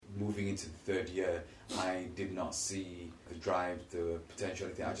moving into the third year, I did not see the drive, the potential,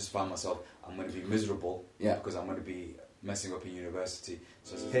 anything. I just found myself, I'm going to be miserable because I'm going to be messing up in university.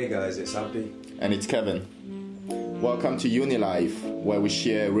 So I said, hey guys, it's Abdi. And it's Kevin. Welcome to Uni Life, where we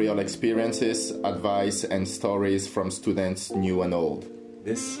share real experiences, advice and stories from students new and old.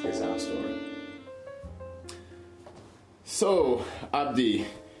 This is our story. So, Abdi,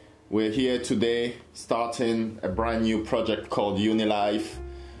 we're here today starting a brand new project called Uni Life.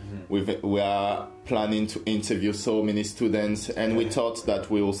 We are planning to interview so many students, and we thought that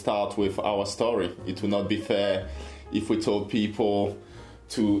we will start with our story. It would not be fair if we told people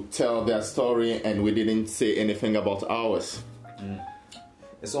to tell their story and we didn't say anything about ours.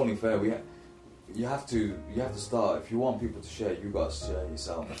 It's only fair. You have to start. If you want people to share, you got to share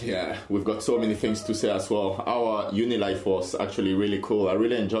yourself. Yeah, we've got so many things to say as well. Our uni life was actually really cool. I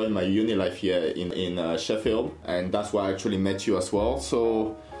really enjoyed my uni life here in Sheffield, and that's why I actually met you as well.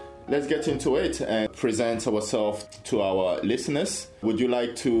 So let's get into it and present ourselves to our listeners. Would you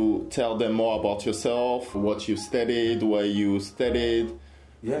like to tell them more about yourself, what you studied, where you studied,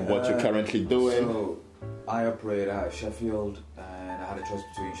 what you're currently doing? So I operated out of Sheffield, and I had a choice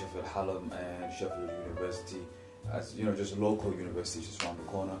between Sheffield Hallam and Sheffield University. As you know, just a local university just around the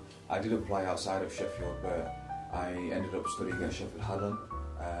corner. I did apply outside of Sheffield, but I ended up studying at Sheffield Hallam.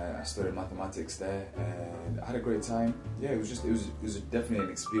 I studied mathematics there, and I had a great time. Yeah, it was definitely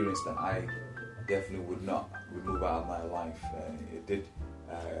an experience that I definitely would not remove out of my life. It did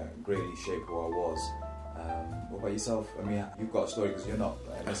greatly shape who I was. What about yourself? I mean, you've got a story because you're not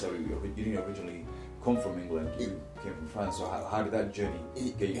necessarily, you didn't originally come from England, you came from France, so how did that journey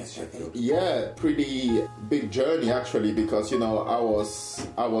get you to Sheffield? Yeah, pretty big journey actually, because you know I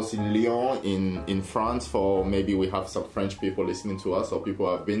was in Lyon in France. For maybe we have some French people listening to us or people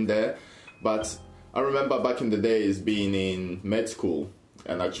who have been there, but I remember back in the days being in med school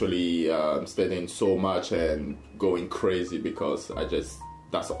and actually studying so much and going crazy because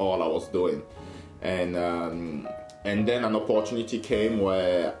that's all I was doing. And then an opportunity came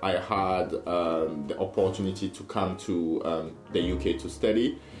where I had the opportunity to come to the UK to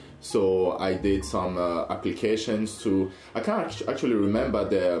study. So I did some applications to, I can't actually remember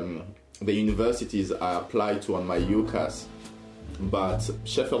the universities I applied to on my UCAS, but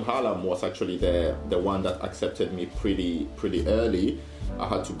Sheffield Hallam was actually the one that accepted me pretty early. I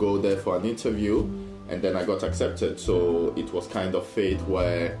had to go there for an interview and then I got accepted. So it was kind of fate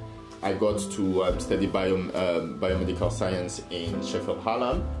where I got to study biomedical science in Sheffield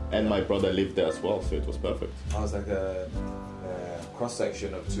Hallam, and my brother lived there as well, so it was perfect. I was like a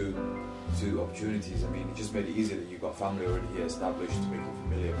cross-section of two opportunities. I mean, it just made it easier that you got family already here established to make it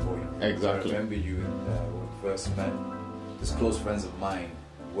familiar for you. Exactly. So I remember you when we first met, just close friends of mine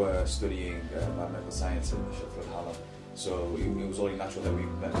were studying biomedical science in Sheffield Hallam. So it was only natural that we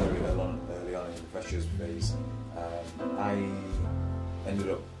met very early on in the freshers phase. I ended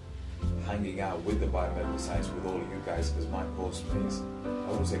up hanging out with the biomedical science with all of you guys because my course mates, I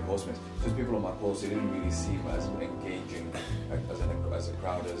wouldn't say course mates, just people on my course, they didn't really seem as engaging as a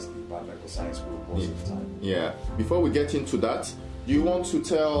crowd as the biomedical science group was at the time. Yeah. Before we get into that, do you want to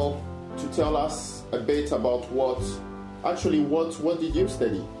tell us a bit about what did you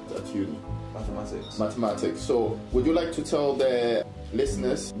study at uni? Mathematics. So would you like to tell the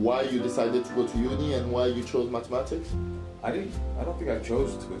listeners why you decided to go to uni and why you chose mathematics? I don't think I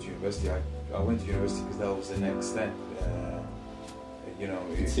chose to go to university. I went to university because that was the next step. You know,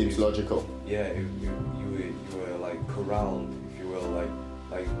 it seems logical. Yeah, you were like corralled, if you will,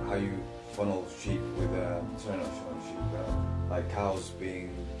 like how you funnel sheep with like cows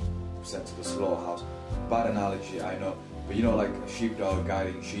being sent to the slaughterhouse. Bad analogy, I know, but you know, like a sheepdog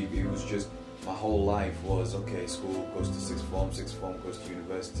guiding sheep. It was just my whole life was okay. School goes to sixth form goes to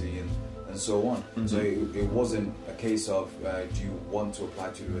university, and so on. Mm-hmm. So it wasn't a case of do you want to apply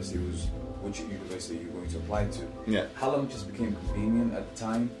to university, it was which university you're going to apply to. Yeah. Hallam just became convenient at the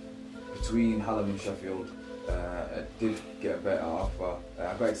time. Between Hallam and Sheffield, I did get a better offer.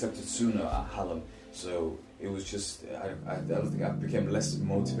 I got accepted sooner at Hallam, so it was just, I don't think I became less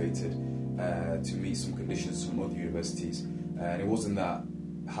motivated to meet some conditions from other universities. And it wasn't that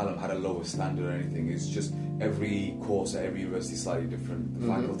Hallam had a lower standard or anything. It's just every course at every university is slightly different. The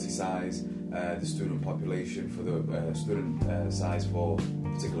faculty size, the student population for the student size for a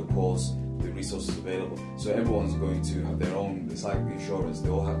particular course, the resources available. So everyone's going to have their own, it's like insurance, they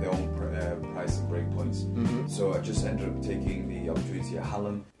all have their own price and breakpoints. So I just ended up taking the opportunity at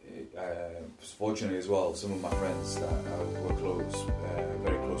Hallam. Fortunately as well, some of my friends that were close,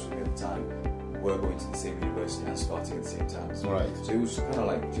 very close with me at the time, were going to the same university and starting at the same time. So, Right. so it was kind of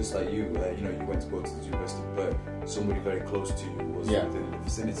like, just like you, you know, you went to go to the university, but somebody very close to you was within the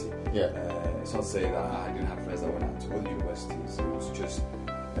vicinity. Yeah. It's not to say that I didn't have friends that went out to other universities. It was just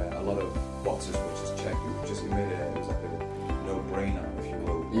a lot of boxes were just checked. It was like a no-brainer, if you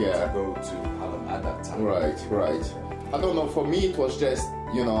will, to go to Hallam at that time. Right. I don't know, for me it was just,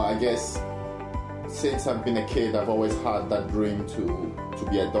 you know, I guess since I've been a kid, I've always had that dream to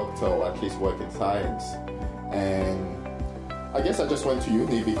be a doctor or at least work in science. And I guess I just went to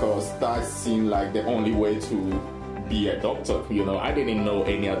uni because that seemed like the only way to be a doctor. You know, I didn't know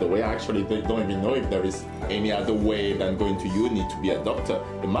any other way. I actually don't even know if there is any other way than going to uni to be a doctor.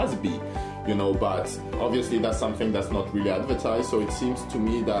 It must be, you know, but obviously that's something that's not really advertised. So it seems to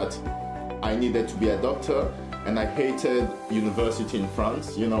me that I needed to be a doctor. And I hated university in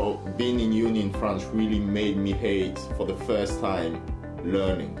France. You know, being in uni in France really made me hate, for the first time,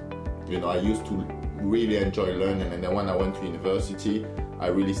 learning. You know, I used to really enjoy learning, and then when I went to university, I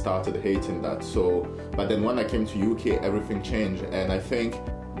really started hating that. So, but then when I came to UK, everything changed, and I think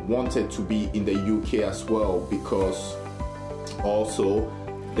wanted to be in the UK as well, because also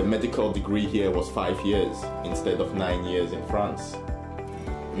the medical degree here was 5 years instead of 9 years in France.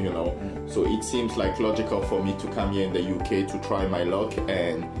 You know, so it seems like logical for me to come here in the UK to try my luck,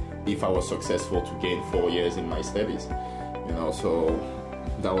 and if I was successful, to gain 4 years in my studies. You know, so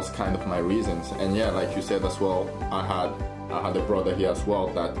that was kind of my reasons. And yeah, like you said as well, I had a brother here as well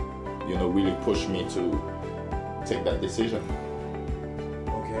that, you know, really pushed me to take that decision.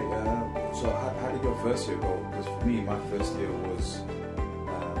 Okay, so how did your first year go? Because for me, my first year was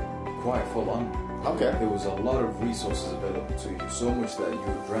quite full on. Okay. There was a lot of resources available to you, so much that you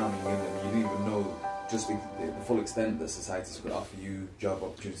were drowning in them. You didn't even know just the full extent that societies could offer you, job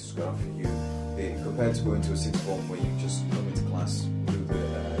opportunities could offer you. Compared to going to a sixth form where you just come into class, do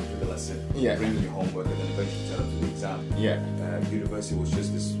the lesson, bring in your homework, and then eventually turn up to the exam. University was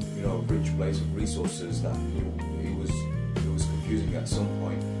just this, you know, rich place of resources that it was confusing at some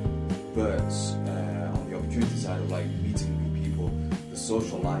point. But on the opportunity side of like meeting new people, the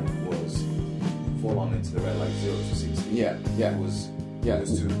social life was fall on into the red, like 0 to 16. It was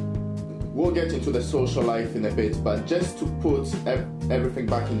too. We'll get into the social life in a bit, but just to put everything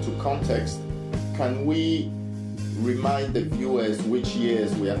back into context, can we remind the viewers which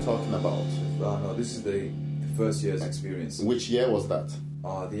years we are talking about? No, this is the first year's experience. Which year was that?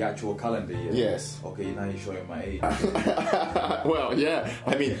 The actual calendar year. Yes. Okay, now you're showing my age. Well, yeah.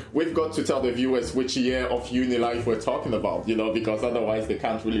 I mean, we've got to tell the viewers which year of uni life we're talking about, you know, because otherwise they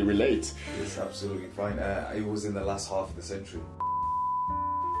can't really relate. It's absolutely fine. It was in the last half of the century.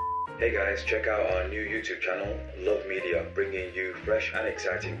 Hey guys, check out our new YouTube channel, Love Media, bringing you fresh and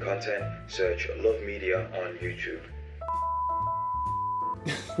exciting content. Search Love Media on YouTube.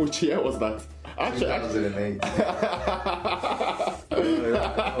 Which year was that? Actually, 2008.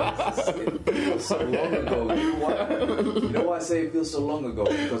 It feels so long ago. You know why I say it feels so long ago?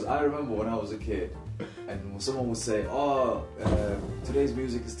 Because I remember when I was a kid, and someone would say, today's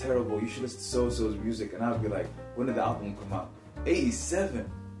music is terrible, you should listen to so-so's music, and I'd be like, when did the album come out? 87.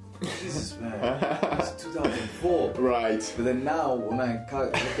 Jesus, man, it's 2004. Right. But then now, when I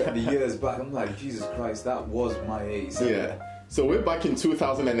look at the years back, I'm like, Jesus Christ, that was my 87. Yeah. So we're back in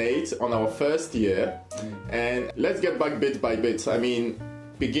 2008 on our first year, and let's get back bit by bit. I mean,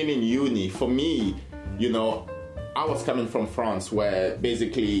 beginning uni, for me, you know, I was coming from France where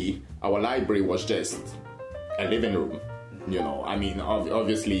basically our library was just a living room. You know, I mean,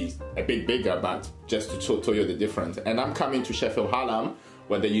 obviously a bit bigger, but just to show you the difference. And I'm coming to Sheffield Hallam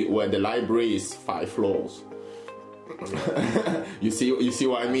where the library is 5 floors. you see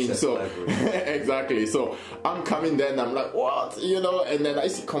what I mean? So exactly. So I'm coming there and I'm like, what? You know, and then I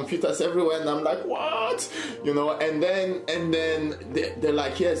see computers everywhere and I'm like, what? You know, and then they're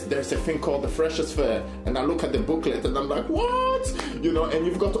like, yes, there's a thing called the Freshers Fair, and I look at the booklet and I'm like, what? You know, and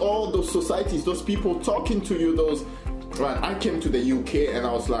you've got all those societies, those people talking to you, those. Right, I came to the UK and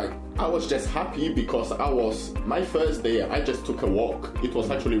I was just happy because my first day, I just took a walk. It was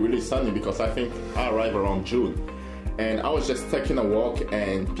actually really sunny because I think I arrived around June. And I was just taking a walk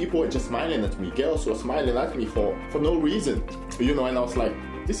and people were just smiling at me. Girls were smiling at me for no reason, you know, and I was like,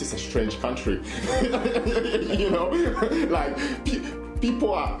 this is a strange country. You know, like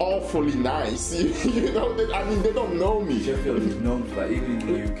people are awfully nice, you know, I mean, they don't know me. Sheffield is known for that. Even in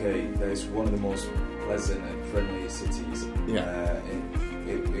the UK, that is one of the most pleasant and friendly cities. Yeah.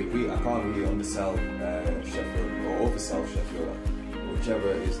 I can't really undersell Sheffield or oversell Sheffield,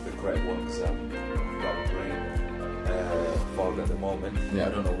 whichever is the correct one, because I've got a brain fog fog at the moment. Yeah. I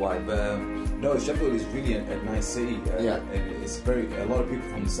don't know why, but no, Sheffield is really a nice city. And it's a lot of people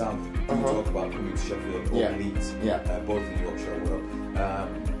from the south talk about coming to Sheffield or Leeds, both in Yorkshire or whatever.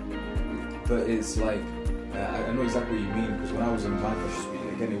 But it's like I know exactly what you mean, because when I was in my first week,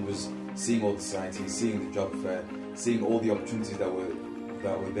 again, it was seeing all the societies, seeing the job fair, seeing all the opportunities that were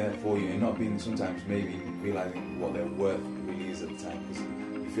there for you, and not being sometimes maybe realizing what their worth really is at the time, because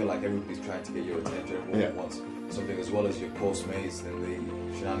you feel like everybody's trying to get your attention, everyone wants something, as well as your course mates and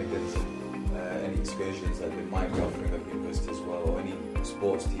the shenanigans and any excursions that they might be offering at university as well, or any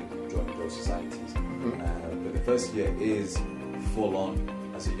sports team who join those societies. But the first year is full on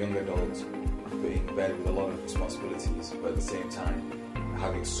as a young adult, being in bed with a lot of responsibilities, but at the same time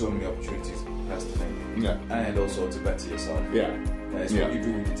having so many opportunities to procrastinate and also to better yourself. It's what you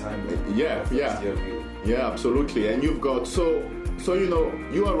do with your time. Year, really. Yeah, absolutely. And you've got so you know,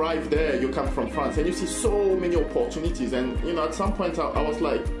 you arrive there, you come from France, and you see so many opportunities, and you know, at some point I was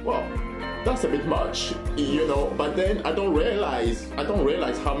like, well, that's a bit much, you know. But then I don't realize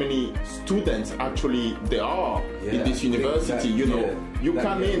how many students actually there are in this university. You know, you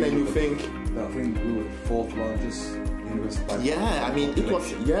come in and you think, I think we were the fourth largest university. I mean,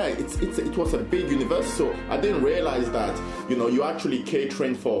 it was a big university. So I didn't realize that, you know, you actually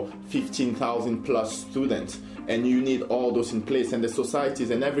catering for 15,000 plus students, and you need all those in place, and the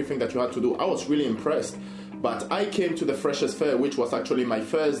societies and everything that you had to do. I was really impressed. But I came to the Freshers' Fair, which was actually my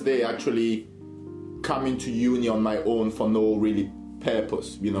first day actually coming to uni on my own for no really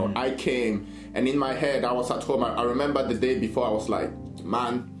purpose. You know, I came, and in my head I was at home. I remember the day before, I was like,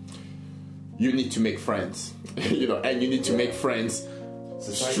 man, you need to make friends, you know, and you need to make friends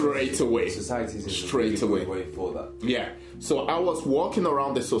straight away. Societies is straight away way for that. Yeah. So I was walking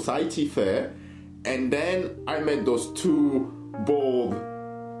around the society fair, and then I met those two bold,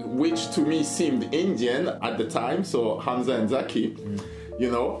 which to me seemed Indian at the time, so Hamza and Zaki,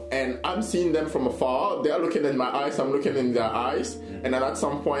 you know, and I'm seeing them from afar. They're looking in my eyes, I'm looking in their eyes, and then at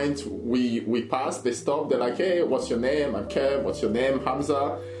some point we passed, they stopped, they're like, hey, what's your name? I'm Kev. What's your name?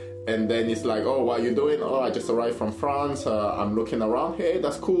 Hamza. And then it's like, oh, what are you doing? Oh, I just arrived from France. I'm looking around. Hey,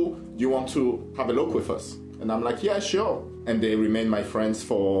 that's cool. Do you want to have a look with us? And I'm like, yeah, sure. And they remain my friends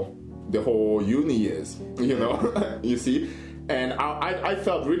for the whole uni years, you know, you see. And I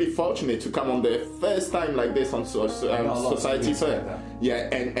felt really fortunate to come on the first time like this on Society Fair.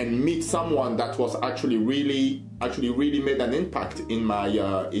 And meet someone that was actually really made an impact in my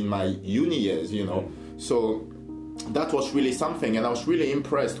uni years, you know. So that was really something, and I was really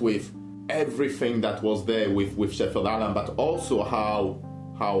impressed with everything that was there with Sheffield Hallam, but also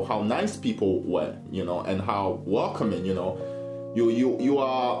how nice people were, you know, and how welcoming, you know. You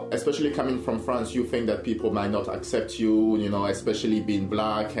are, especially coming from France, you think that people might not accept you, you know, especially being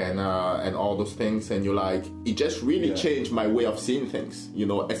black and all those things, and you're like, it just really changed my way of seeing things, you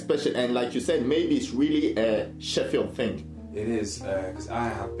know, especially, and like you said, maybe it's really a Sheffield thing. It is, because I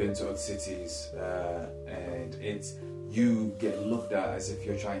have been to other cities, and you get looked at as if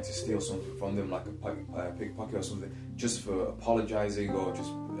you're trying to steal something from them, like a pickpocket or something, just for apologizing or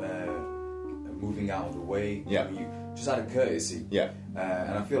just moving out of the way. Just out of courtesy.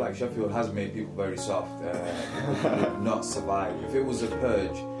 And I feel like Sheffield has made people very soft. People would not survive. If it was a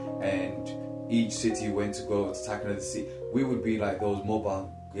purge and each city went to go attack another city, we would be like those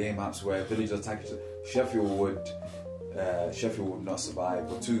mobile game apps where villagers attack each other. Sheffield would not survive.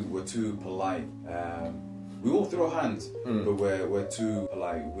 We're too polite. We will throw hands, but we're too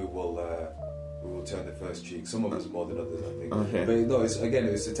polite. We will turn the first cheek. Some of us more than others, I think. Okay. But no, it's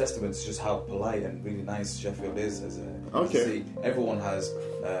a testament to just how polite and really nice Sheffield is as a city. Everyone has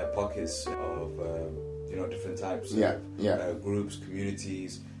pockets of different types of groups,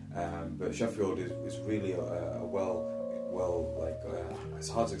 communities, but Sheffield is really it's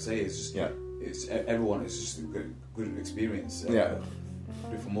hard to say. It's just everyone. It's just a good experience.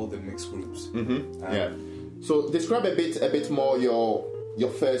 From all the mixed groups. So describe a bit more your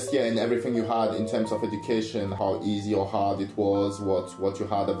first year and everything you had in terms of education, how easy or hard it was, what you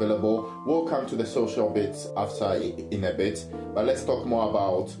had available. We'll come to the social bits after in a bit, but let's talk more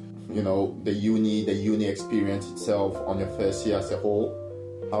about, you know, the uni experience itself on your first year as a whole.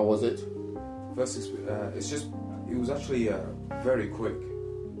 How was it? It was actually very quick.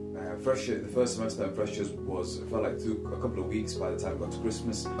 The first semester at Freshers it felt like took a couple of weeks by the time we got to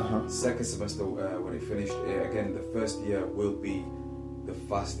Christmas. Second semester, when it finished, again, the first year will be the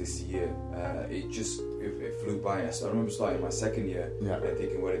fastest year. It flew by. I remember starting my second year and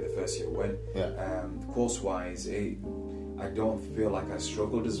thinking, where did the first year went? Course-wise, I don't feel like I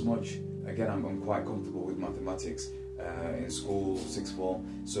struggled as much. Again, I'm quite comfortable with mathematics in school, sixth form.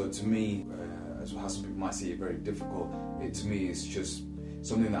 So to me, as how some people might see it very difficult, to me it's just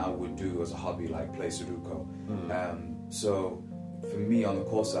something that I would do as a hobby, like play Sudoku. So for me, on the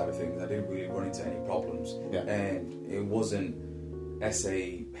course side of things, I didn't really run into any problems, and it wasn't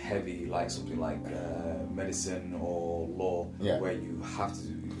essay heavy like something like medicine or law, where you have to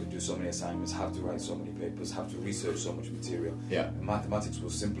do so many assignments, have to write so many papers, have to research so much material. Mathematics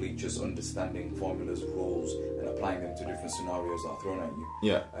was simply just understanding formulas, rules, and applying them to different scenarios that are thrown at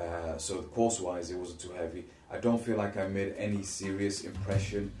you. So course-wise, it wasn't too heavy. I don't feel like I made any serious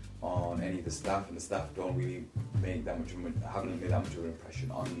impression on any of the staff, and the staff don't really haven't made that much of an impression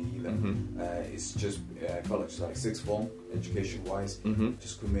on me either. It's just I felt like just like sixth form, education-wise,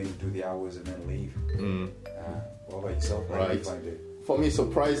 just come in, do the hours, and then leave. What about yourself? How did you find it? For me,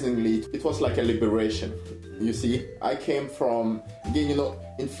 surprisingly, it was like a liberation. You see, I came from, again, you know,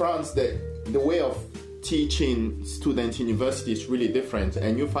 in France, the way of teaching students in university is really different,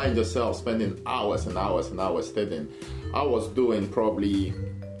 and you find yourself spending hours and hours and hours studying. I was doing probably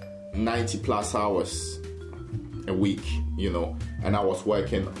 90 plus hours a week, you know, and I was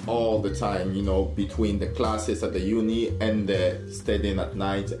working all the time, you know, between the classes at the uni and the studying at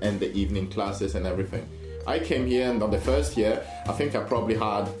night and the evening classes and everything. I came here, and on the first year, I think I probably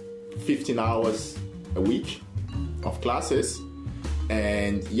had 15 hours a week of classes.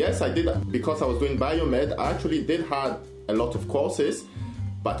 And yes, I did, because I was doing biomed, I actually did have a lot of courses,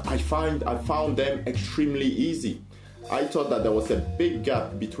 but I found them extremely easy. I thought that there was a big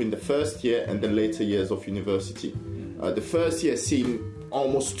gap between the first year and the later years of university. The first year seemed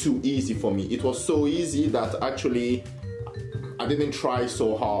almost too easy for me. It was so easy that actually I didn't try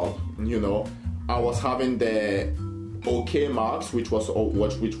so hard, you know. I was having the okay marks, which was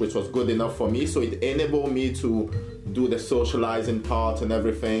good enough for me, so it enabled me to do the socializing part and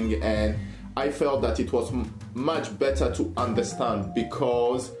everything, and I felt that it was much better to understand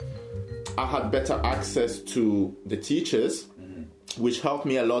because I had better access to the teachers, which helped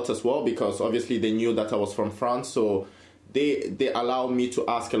me a lot as well, because obviously they knew that I was from France, so they allowed me to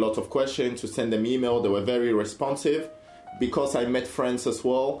ask a lot of questions, to send them email. They were very responsive. Because I met friends as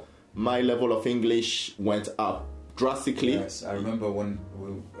well, my level of English went up drastically. Yes, I remember when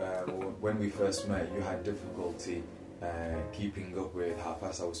we first met, you had difficulty keeping up with how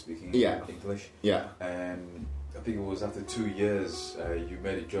fast I was speaking English. And I think it was after 2 years, you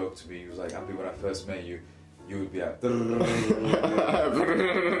made a joke to me. You was like, Abdi, when I first met you, you would be like, and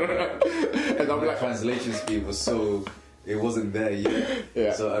I'm like, translation speed was so, it wasn't there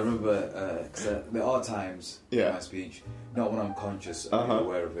yet. So I remember, cause there are times in my speech, not when I'm conscious and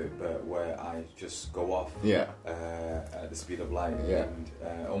aware of it, but where I just go off at the speed of light and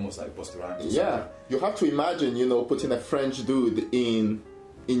almost like bust around. You have to imagine, you know, putting a French dude in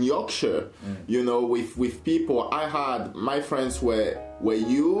Yorkshire, you know, with people. I had my friends were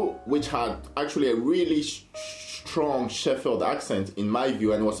you, which had actually a really strong Sheffield accent in my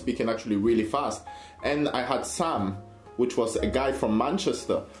view, and was speaking actually really fast. And I had Sam, which was a guy from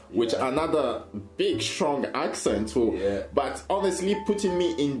Manchester, which another big strong accent. But honestly, putting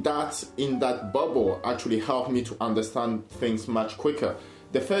me in that bubble actually helped me to understand things much quicker.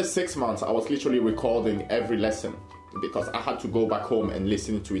 The first 6 months, I was literally recording every lesson, because I had to go back home and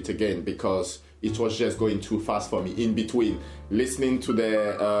listen to it again, because it was just going too fast for me. In between, listening to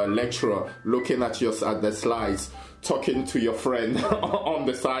the lecturer, looking at the slides, talking to your friend on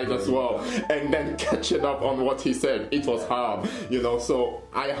the side as well, and then catching up on what he said. It was hard, you know, so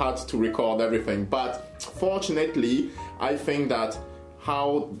I had to record everything. But fortunately, I think that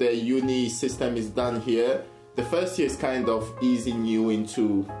how the uni system is done here, the first year is kind of easing you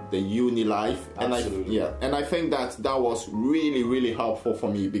into the uni life. Absolutely. And I think that was really, really helpful for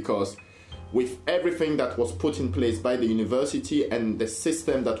me, because with everything that was put in place by the university and the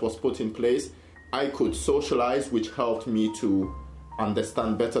system that was put in place, I could socialize, which helped me to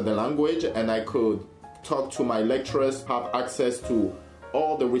understand better the language, and I could talk to my lecturers, have access to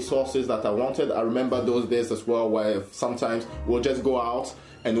all the resources that I wanted. I remember those days as well, where sometimes we'll just go out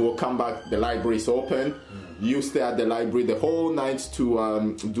and we'll come back, the library is open. You stay at the library the whole night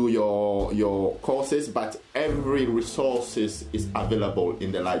to do your courses, but every resource is available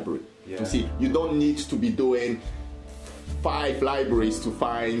in the library. You see, you don't need to be doing 5 libraries to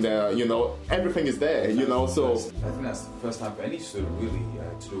find, you know, everything is there, you know, so... I think that's the first time for any student, really,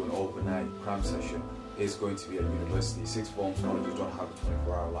 to do an overnight cram session is going to be at university. Sixth forms, colleges don't have a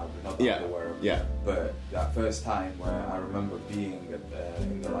 24-hour library, not that I'm aware of. But that first time where I remember being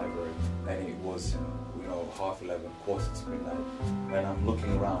in the library, and it was, you 11:30, quarter to midnight, and I'm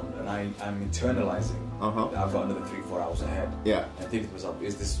looking around and I'm internalizing that I've got another 3-4 hours ahead. Yeah. And thinking to myself,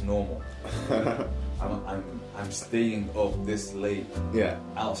 is this normal? I'm staying up this late. Yeah.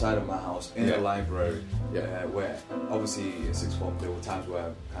 Outside of my house in the library. Yeah. Where obviously in sixth form there were times where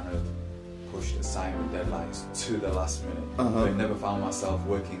I kind of pushed assignment deadlines to the last minute. But I never found myself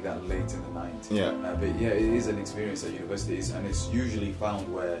working that late in the night. Yeah. But yeah, it is an experience at university, and it's usually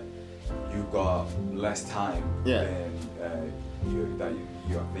found where you've got less time than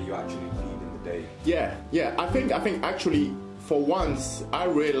you actually need in the day. Yeah. I think actually for once I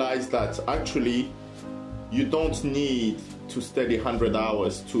realized that actually you don't need to study 100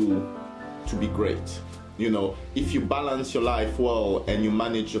 hours to be great. If you balance your life well and you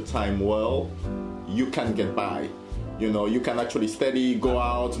manage your time well, you can get by. You can actually study, go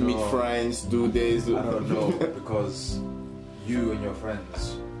out, meet friends, do this. I don't know, because you and your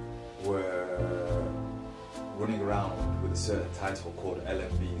friends were running around with a certain title called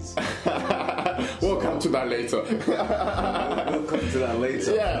LMBs. We'll come to that later. We'll come to that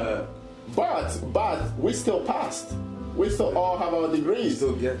later. Yeah. But we still passed. We still all have our degrees.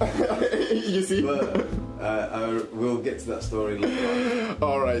 Still get you see? But we'll get to that story later on.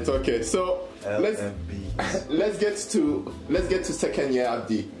 All right. Okay. So let's get to second year,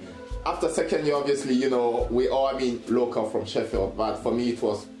 Abdi. After second year, obviously, we all local from Sheffield, but for me it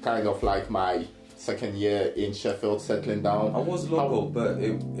was kind of like my second year in Sheffield, settling down. I was local, but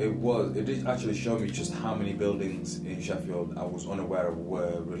it did actually show me just how many buildings in Sheffield I was unaware of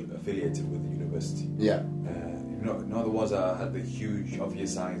were affiliated with the university. Yeah. In other words, I had the huge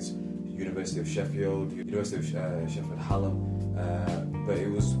obvious signs: University of Sheffield, University of Sheffield Hallam, but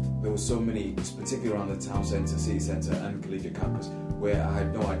there was so many, particularly around the town centre, city centre, and collegiate campus, where I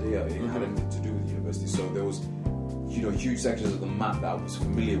had no idea it had anything to do with the university. So there was, huge sections of the map that I was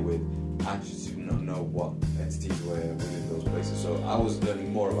familiar with. I just did not know what entities were within those places. So I was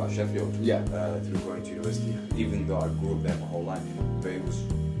learning more about Sheffield through going to university, even though I grew up there my whole life. But it was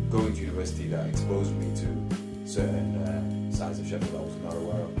going to university that exposed me to certain sides of Sheffield I was not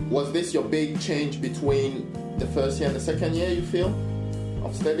aware of. Was this your big change between the first year and the second year, you feel,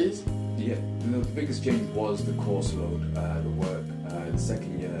 of studies? Yeah, the biggest change was the course load, the work. The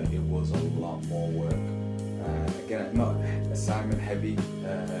second year, it was a lot more work. Again, not assignment heavy,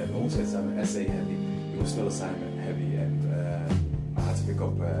 also assignment essay heavy. It was still assignment heavy, and I had to pick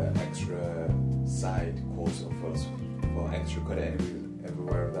up extra side course for extra credit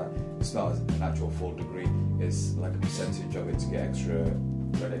everywhere of that. It's not an actual full degree, it's like a percentage of it to get extra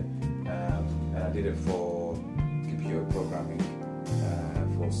credit. And I did it for computer programming,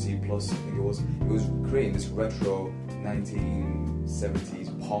 for C+, I think it was. It was creating this retro 1970s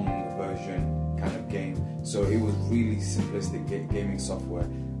Pong version kind of game. So it was really simplistic gaming software,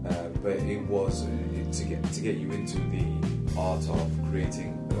 but it was to get you into the art of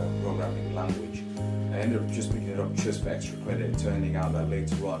creating a programming language. I ended up just picking it up just for extra credit, turning out that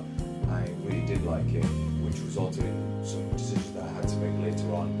later on I really did like it, which resulted in some decisions that I had to make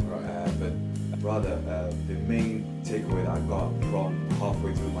later on. But rather, the main takeaway that I got from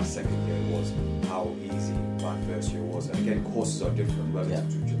halfway through my second year was how easy my first year was. And again, courses are different relative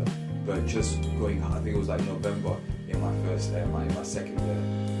to each other. But just going, I think it was like November in my second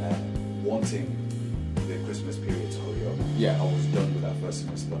year, wanting the Christmas period to hurry up. Yeah, I was done with that first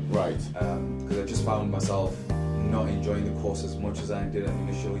semester. Right. Because I just found myself not enjoying the course as much as I did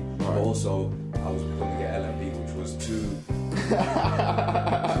initially. Right. But also, I was becoming an LMB, which was too.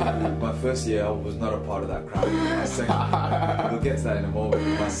 My first year, I was not a part of that crowd. My second, we'll get to that in a moment.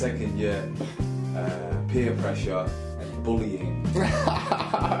 My second year, peer pressure and bullying.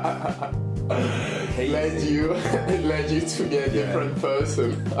 led you to be a different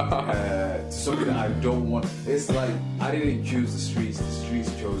person. Something that I don't want. It's like I didn't choose the streets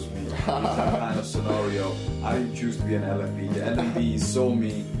chose me. It's that kind of scenario. I didn't choose to be an LMB. The LMB saw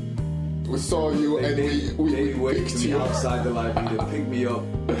me. We saw you and we picked you outside the library. They picked me up,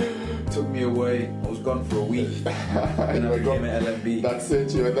 took me away. I was gone for a week, and I became an LMB. That's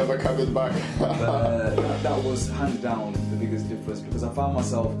it. You were never coming back. That was hands down the biggest difference, because I found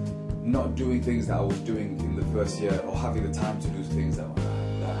myself not doing things that I was doing in the first year, or having the time to do things that I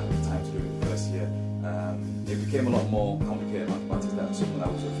had the time to do in the first year. It became a lot more complicated mathematics than something I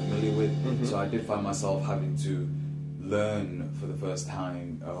was familiar with. Mm-hmm. So I did find myself having to learn for the first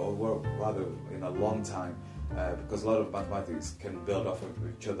time, or rather in a long time, because a lot of mathematics can build off of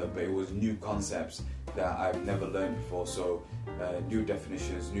each other, but it was new concepts that I've never learned before. So new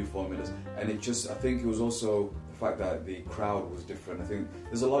definitions, new formulas, and I think it was also the fact that the crowd was different. I think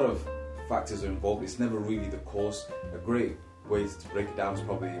there's a lot of factors involved. It's never really the course. A great way to break it down is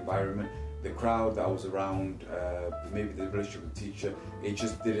probably the environment, the crowd that I was around, maybe the relationship with the teacher, it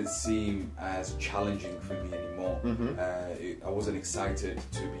just didn't seem as challenging for me anymore. I wasn't excited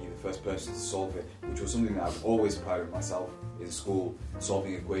to be the first person to solve it, which was something that I've always prided myself in school,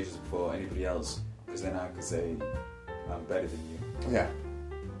 solving equations before anybody else, because then I could say I'm better than you. Yeah.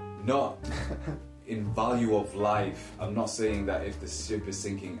 Not in value of life. I'm not saying that if the ship is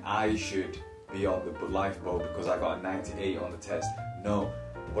sinking, I should be on the lifeboat because I got a 98 on the test. No.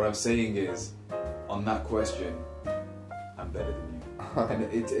 What I'm saying is, on that question, I'm better than you. And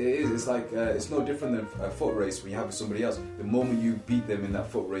it's like, it's no different than a foot race when you have with somebody else. The moment you beat them in that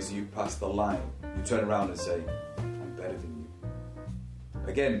foot race, you pass the line, you turn around and say, I'm better than you.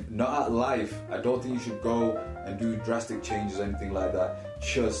 Again, not at life. I don't think you should go and do drastic changes or anything like that,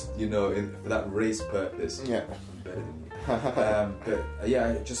 just, for that race purpose. Yeah. I'm better than you. But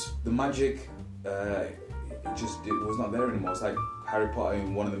yeah, just the magic, it was not there anymore. It's like Harry Potter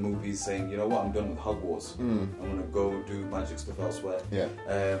in one of the movies saying, you know what, I'm done with Hogwarts. I'm going to go do magic stuff elsewhere. Yeah.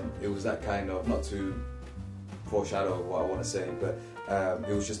 It was that kind of, not to foreshadow what I want to say, but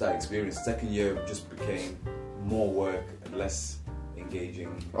it was just that experience. Second year just became more work and less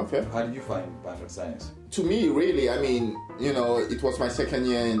engaging. Okay. How did you find Bachelor of Science? To me, really, I mean, it was my second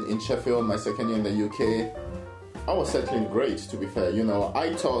year in Sheffield, my second year in the UK. I was settling great, to be fair.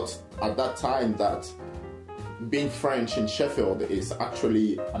 I thought at that time that being French in Sheffield is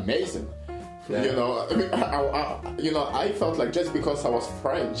actually amazing. Yeah. I felt like just because I was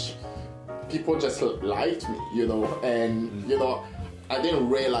French, people just liked me, and I didn't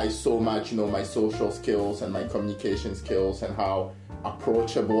realize so much, my social skills and my communication skills and how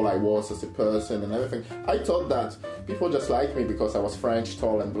approachable I was as a person and everything. I thought that people just liked me because I was French,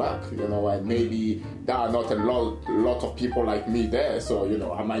 tall and black, and maybe there are not a lot of people like me there, so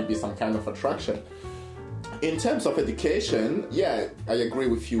I might be some kind of attraction. In terms of education, yeah, I agree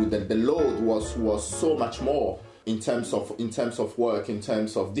with you that the load was so much more in terms of work, in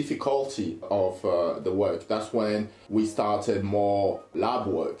terms of difficulty of the work. That's when we started more lab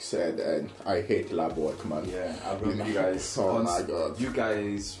works, and I hate lab work, man. Yeah, I remember you guys. Oh my God. You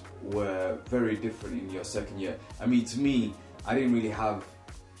guys were very different in your second year. I mean, to me, I didn't really have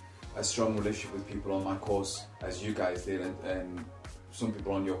a strong relationship with people on my course as you guys did, and some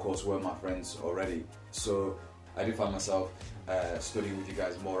people on your course were my friends already. So I did find myself studying with you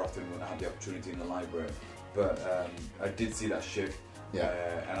guys more often when I had the opportunity in the library. But I did see that shift. Yeah.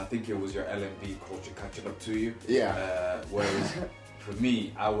 And I think it was your LMB culture catching up to you. Yeah. Whereas for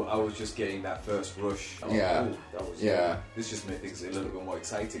me, I was just getting that first rush. This just made things a little bit more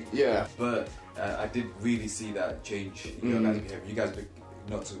exciting. Yeah. But I did really see that change in your guys' behavior. You guys,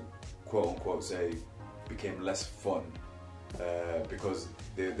 not to quote unquote say, became less fun because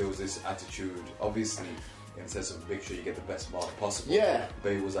there was this attitude, obviously, in the sense of make sure you get the best mark possible. Yeah.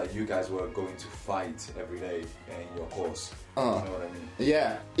 But it was like you guys were going to fight every day in your course. You know what I mean?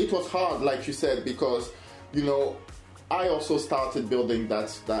 Yeah. It was hard, like you said, because, I also started building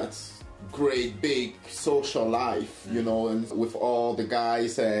that great big social life, and with all the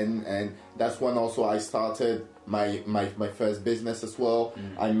guys, and that's when also I started my first business as well.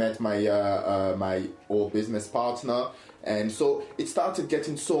 I met my my old business partner. And so it started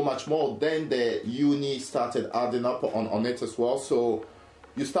getting so much more. Then the uni started adding up on it as well. So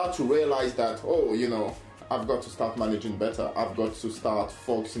you start to realize that, I've got to start managing better. I've got to start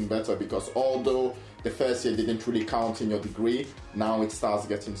focusing better, because although the first year didn't really count in your degree, now it starts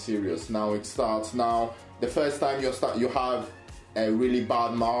getting serious. Now the first time you have a really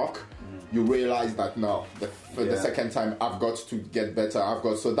bad mark, you realize that no, the second time I've got to get better.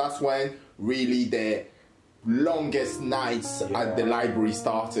 So that's when really the longest nights at the library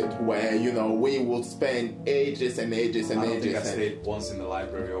started, where we would spend ages and ages and I ages. I stayed once in the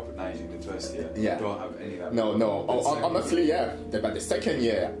library overnight in the first year. Yeah. I don't have any of that. No. Honestly, yeah. But the second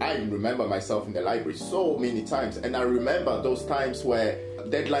year, I remember myself in the library so many times, and I remember those times where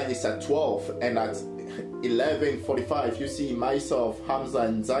deadline is at 12, and at 11:45, you see myself, Hamza,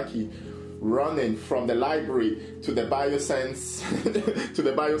 and Zaki running from the library to the bioscience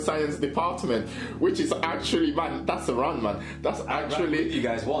department, which is actually, man, that's a run, man. That's actually, I ran with you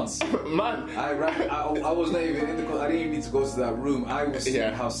guys once, man. I was not even in the. I didn't even need to go to that room. I was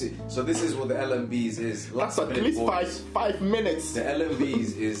seeing how. So this is what the LMBs is. That's at least five minutes. The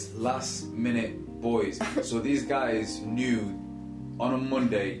LMBs is last minute boys. So these guys knew on a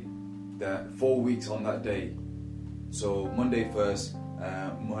Monday that 4 weeks on that day. So Monday 1st.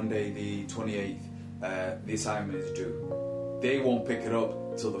 Monday the 28th, the assignment is due. they won't pick it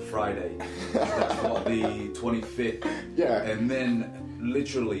up till the Friday. That's what, the 25th. Yeah. And then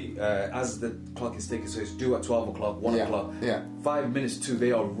literally, as the clock is ticking, so it's due at 12 o'clock, 1 o'clock. Yeah. 5 minutes to,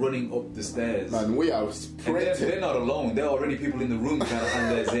 they are running up the stairs. Man, we are And sprinting. they're not alone. There are already people in the room trying to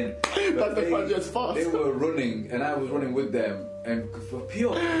hand theirs in. That's the funniest part. They were running, and I was running with them. And for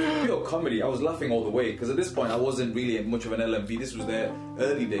pure comedy, I was laughing all the way. Because at this point, I wasn't really much of an LMB. This was their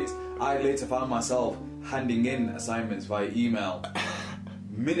early days. I later found myself handing in assignments via email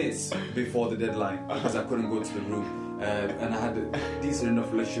minutes before the deadline because I couldn't go to the room. And I had a decent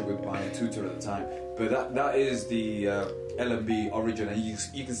enough relationship with my tutor at the time. But that is the LMB origin. And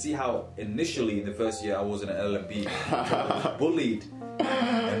you can see how initially in the first year I wasn't an LMB. I was bullied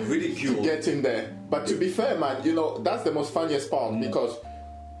and ridiculed. To get in there. But to be fair, man, you know, that's the most funniest part because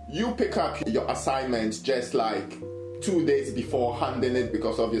you pick up your assignments just like 2 days before handing it,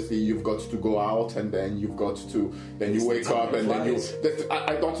 because obviously you've got to go out and then you've got to, then you wake up and then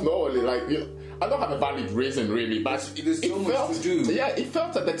I don't know, like, I don't have a valid reason really, but there's so much to do. Yeah, it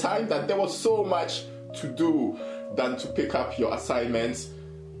felt at the time that there was so much to do than to pick up your assignments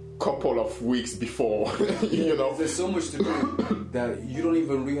couple of weeks before. You know, there's so much to do that you don't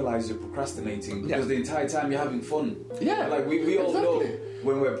even realize you're procrastinating because the entire time you're having fun. Yeah, like we all know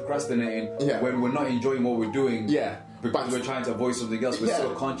when we're procrastinating, when we're not enjoying what we're doing. Yeah. Because we're trying to avoid something else, we're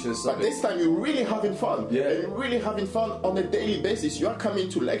so conscious of it. But this time you're really having fun. Yeah. And you're really having fun on a daily basis. You are coming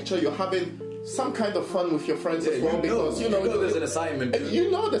to lecture, you're having some kind of fun with your friends as well, because you know there's an assignment. You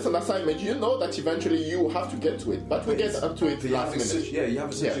know there's an assignment. You know that eveventually you have to get to it, but we get up to it last minute. You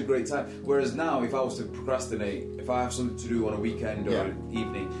have such a great time. Whereas now, if I was to procrastinate, if I have something to do on a weekend or an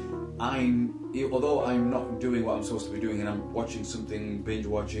evening, although I'm not doing what I'm supposed to be doing, and I'm watching something, binge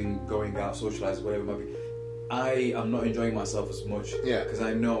watching, going out, socializing, whatever it might be, I am not enjoying myself as much because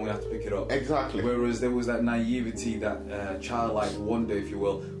I know I'm gonna have to pick it up. Exactly. Whereas there was that naivety, that childlike wonder, if you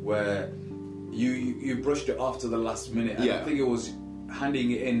will, where you brushed it off to the last minute. And I think it was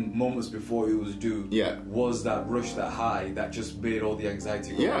handing it in moments before it was due. Was that rush, that high, that just made all the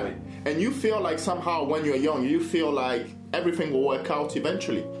anxiety go away. And you feel like somehow when you're young, you feel like everything will work out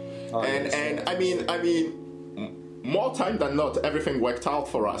eventually. And I mean. More time than not, everything worked out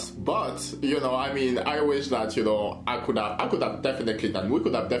for us. But you know, I mean, I wish that I could have definitely done. We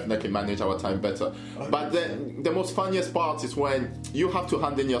could have definitely managed our time better. But then the most funniest part is when you have to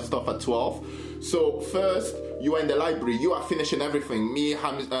hand in your stuff at 12. So first, you are in the library. You are finishing everything. Me,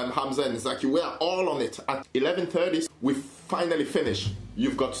 Hamza, and Zaki, we are all on it. At 11:30, we finally finish.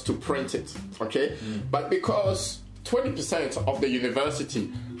 You've got to print it, okay? But because 20% of the university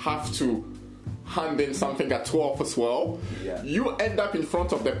have to hand in something at 12 as well, you end up in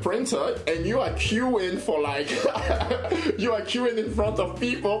front of the printer and you are queuing for like you are queuing in front of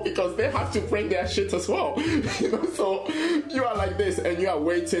people because they have to print their shit as well. You know, so you are like this and you are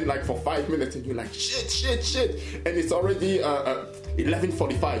waiting like for 5 minutes and you're like shit, and it's already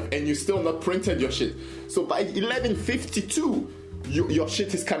 11:45 and you still not printed your shit. So by 11:52 your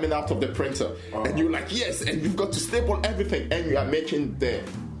shit is coming out of the printer and you're like yes, and you've got to staple everything and you are making the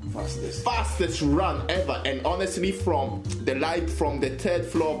fastest run ever. And honestly, from the third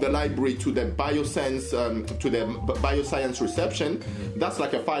floor of the library to the bioscience reception, that's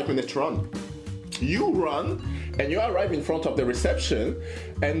like a 5-minute run. You run and you arrive in front of the reception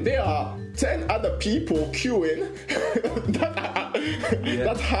and there are 10 other people queuing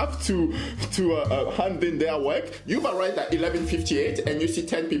that have to hand in their work. You've arrived at 11:58 and you see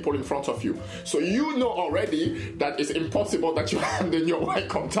 10 people in front of you. So you know already that it's impossible that you hand in your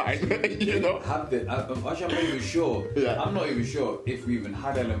work on time. You know? Actually, I'm not even sure. I'm not even sure if we even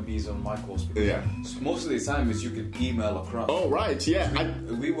had LMBs on my course. Most of the assignments you could email across. Oh, right,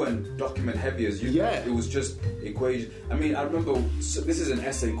 we weren't document heavy as you. It was just equation. I mean, I remember, this is an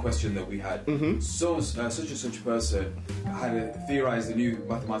essay question that we had. So such and such person had theorized a new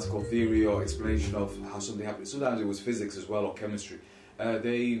mathematical theory or explanation of how something happened. Sometimes it was physics as well or chemistry.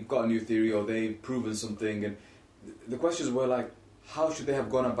 They've got a new theory or they've proven something, and the questions were like, how should they have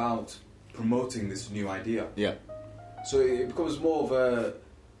gone about promoting this new idea? So it becomes more of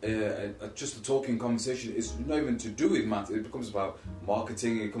just a talking conversation. It's not even to do with math. It becomes about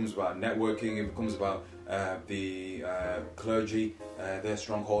marketing. It becomes about networking. It becomes about the clergy, their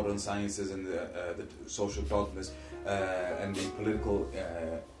stronghold on sciences and the social dogmas, and the political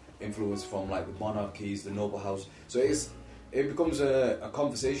influence from like the monarchies, the noble house. So it becomes a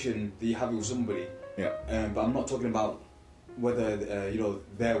conversation that you're having with somebody. But I'm not talking about whether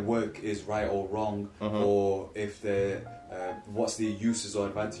their work is right or wrong, or if what's the uses or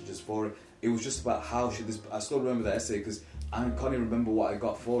advantages for it. It was just about how should this. I still remember that essay because I can't even remember what I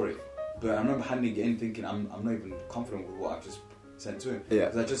got for it. But I remember handing it in thinking, I'm not even confident with what I've just sent to him. Yeah.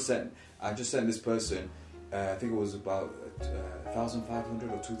 Because I just sent this person, I think it was about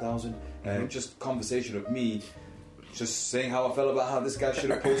 1,500 or 2,000, just conversation of me just saying how I felt about how this guy should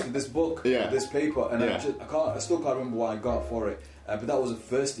have posted this book, this paper, and I still can't remember what I got for it. But that was a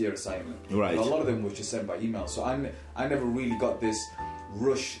first year assignment. Right. And a lot of them was just sent by email, so I never really got this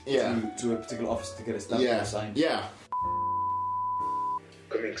rush to a particular office to get a stamp signed. Yeah.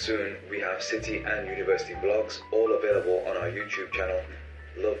 Coming soon, we have city and university blogs, all available on our YouTube channel,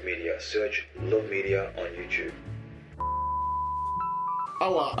 Love Media. Search Love Media on YouTube.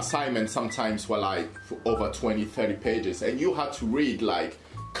 Our assignments sometimes were like over 20, 30 pages, and you had to read like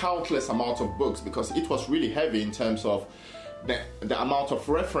countless amount of books because it was really heavy in terms of the amount of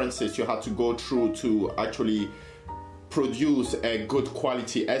references you had to go through to actually produce a good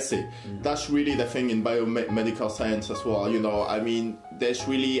quality essay. That's really the thing in biomedical science as well. You know, I mean, there's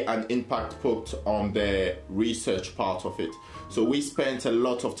really an impact put on the research part of it. So we spent a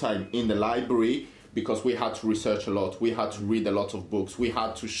lot of time in the library because we had to research a lot. We had to read a lot of books. We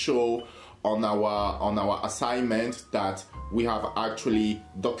had to show on our assignment that we have actually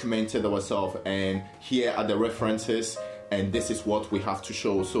documented ourselves, and here are the references, and this is what we have to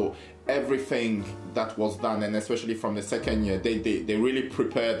show. So everything that was done, and especially from the second year, they really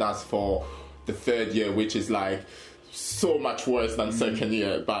prepared us for the third year, which is like so much worse than second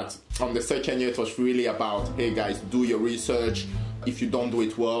year. But on the second year, it was really about, hey guys, do your research. If you don't do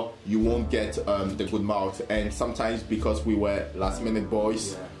it well, you won't get the good marks. And sometimes because we were last minute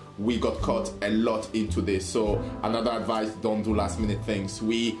boys, we got caught a lot into this. So another advice, don't do last minute things.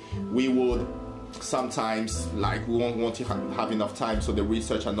 We would sometimes, like, we won't want to have enough time, so the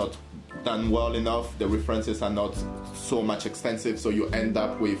research are not done well enough, the references are not so much extensive, so you end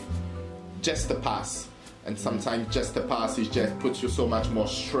up with just a pass. And sometimes just a pass is just puts you so much more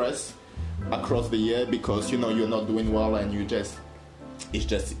stress across the year because, you know, you're not doing well, and it's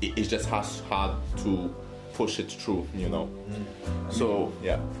just hard to push it through, you know. So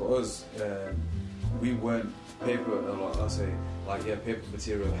for us, we weren't paper a lot. I'll say paper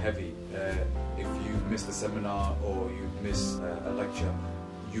material heavy. If you missed a seminar or you missed a lecture,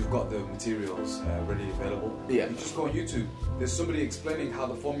 you've got the materials ready available. You just go on YouTube. There's somebody explaining how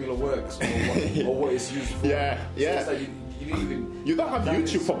the formula works or what it's used for. So it's like you don't have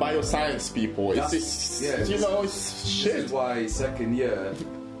YouTube for bioscience people. It's you know, it's shit. This is why second year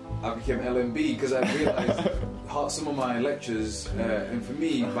I became LMB, because I realized some of my lectures, and for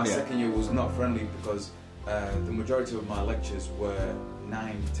me, my second year was not friendly because the majority of my lectures were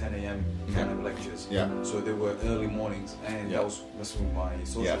 9, 10 a.m. kind of lectures. So they were early mornings, and that was messing with my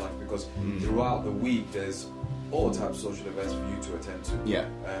social life because throughout the week there's all types of social events for you to attend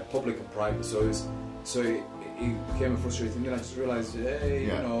to, public and private. So it became a frustrating thing. I just realized, hey, you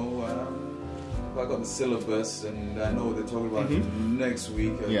know, if I got the syllabus and I know they're talking about it next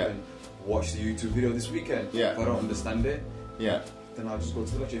week, and then watch the YouTube video this weekend. If I don't understand it, then I'll just go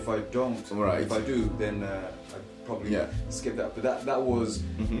to the lecture. If I don't, if I do, then I'd probably skip that. But that was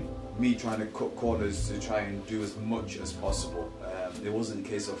me trying to cut corners to try and do as much as possible. It wasn't a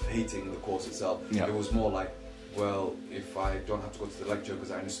case of hating the course itself. It was more like, well, if I don't have to go to the lecture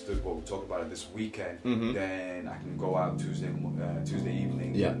because I understood what we talked about this weekend, then I can go out Tuesday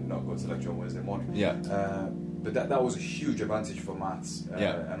evening and not go to the lecture on Wednesday morning. But that was a huge advantage for maths.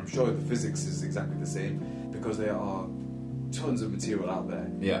 And I'm sure the physics is exactly the same, because there are tons of material out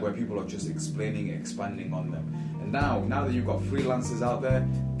there where people are just explaining, expanding on them. And now that you've got freelancers out there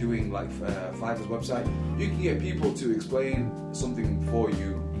doing like Fiverr's website, you can get people to explain something for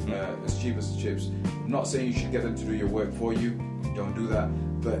you as cheap as chips. I'm not saying you should get them to do your work for you, don't do that,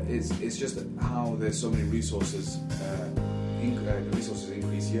 but it's just how there's so many resources, the resources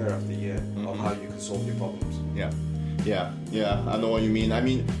increase year after year of how you can solve your problems. I know what you mean. I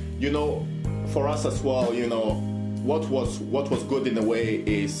mean, you know, for us as well, you know, what was good in a way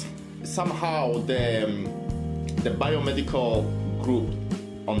is somehow the biomedical group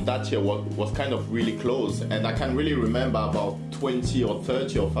on that year was kind of really close, and I can really remember about 20 or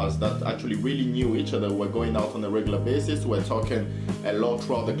 30 of us that actually really knew each other. We're going out on a regular basis, we're talking a lot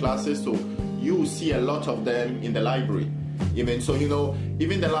throughout the classes, so you see a lot of them in the library. Even so, you know,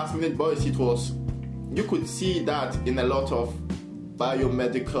 even the last minute boys, you could see that in a lot of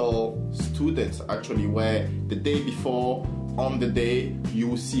biomedical students actually, where the day before, on the day,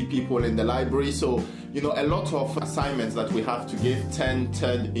 you see people in the library. So, you know, a lot of assignments that we have to give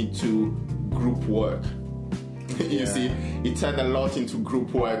turned into group work. You see, it turned a lot into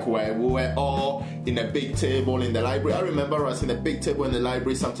group work where we were all in a big table in the library. I remember us in a big table in the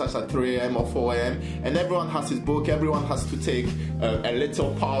library sometimes at 3 a.m. or 4 a.m. and everyone has his book, everyone has to take a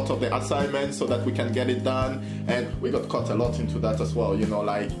little part of the assignment so that we can get it done. And we got caught a lot into that as well, you know,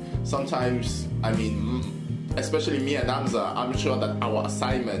 like sometimes, I mean, especially me and Hamza, I'm sure that our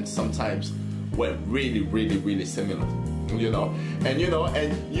assignments sometimes were really, really, really similar. You know, and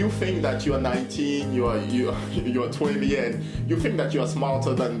you think that you are 19, you are 20, and you think that you are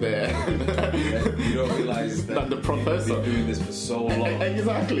smarter than the you don't realize that than the professor. They've been doing this for so long.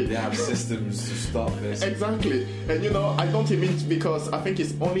 Exactly. They have systems to stop this. Exactly. And I don't even, because I think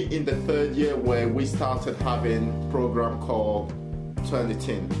it's only in the third year where we started having a program called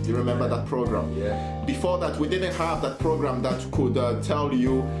Turnitin. Do you remember that program? Yeah. Before that, we didn't have that program that could tell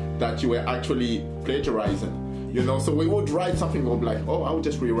you that you were actually plagiarizing. So we would write something of like, oh, I would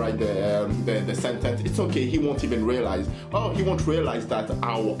just rewrite the sentence. It's okay. He won't even realize. Oh, he won't realize that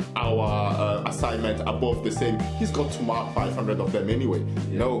our assignment above the same. He's got to mark 500 of them anyway.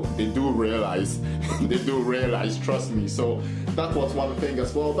 Yeah. No, they do realize. They do realize. Trust me. So that was one thing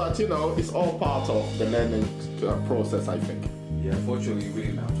as well. But it's all part of the learning process, I think. Yeah. Fortunately, we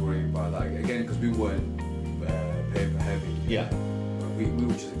didn't have to worry about that again because we weren't paper heavy. Yeah. We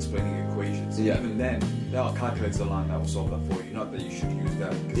were just explaining equations. Yeah. Even then, there are calculators online that will solve that for you. Not that you should use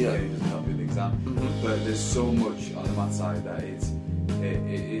that because it doesn't help you in the exam. Mm-hmm. But there's so much on the math side that it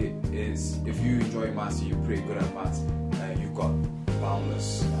is. If you enjoy maths, you're pretty good at maths. You've got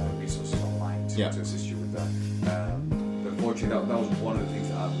boundless resources online to assist you with that. But unfortunately, that was one of the things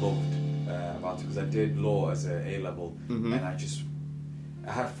that I loved about it because I did law as an A level, and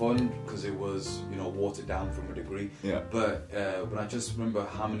I had fun because it was, watered down from a degree. Yeah. But when I just remember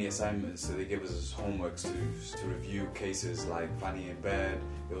how many assignments that they gave us as homeworks to review cases like Fanny in Bed.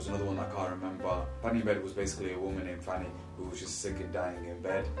 There was another one I can't remember. Fanny in Bed was basically a woman named Fanny who was just sick and dying in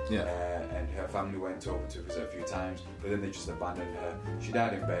bed. Yeah. And her family went over to visit a few times, but then they just abandoned her. She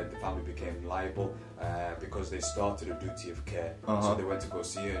died in bed. The family became liable because they started a duty of care. Uh-huh. So they went to go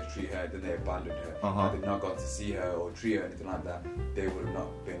see her, treat her, then they abandoned her. Uh-huh. Had they not got to see her or treat her or anything like that, they would have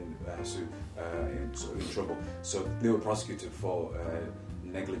not been in trouble. So they were prosecuted for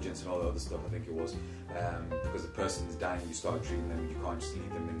negligence and all the other stuff, I think it was, because the person is dying, you start treating them, you can't just leave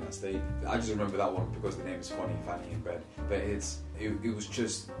them in that state. I just remember that one because the name is funny, Fanny in Bed. But it was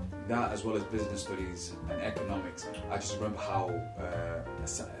just that, as well as business studies and economics. I just remember how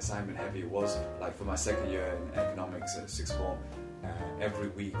assignment heavy it was. Like for my second year in economics at sixth form, every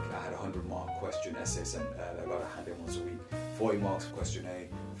week I had a 100-mark question essay sent that I got handed once a week. 40 marks for question A,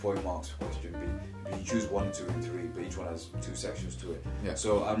 40 marks for question B. You choose 1, 2, and 3, but each one has 2 sections to it. Yeah.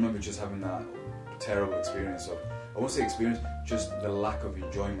 So I remember just having that terrible experience of, I won't say experience, just the lack of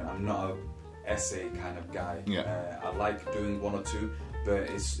enjoyment. I'm not an essay kind of guy. Yeah. I like doing 1 or 2, but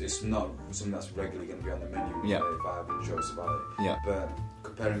it's not something that's regularly going to be on the menu if I have a choice about it. Yeah. But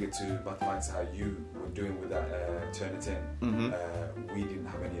comparing it to mathematics, how you were doing with that Turnitin, we didn't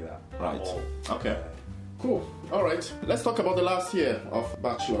have any of that at all. Okay. Cool. All right. Let's talk about the last year of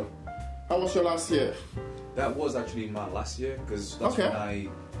Bachelor. How was your last year? That was actually my last year because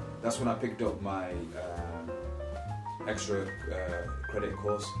that's when I picked up my extra credit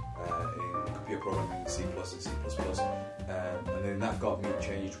course in computer programming, C++ and C++, and then that got me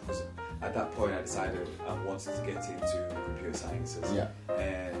changed because at that point I decided I wanted to get into computer sciences,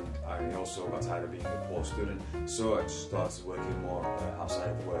 and I also got tired of being a poor student, so I just started working more outside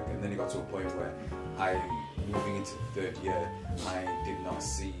of work, and then it got to a point where moving into the third year, I did not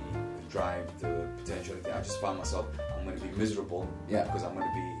see the drive, the potential. I just found myself, I'm going to be miserable because I'm going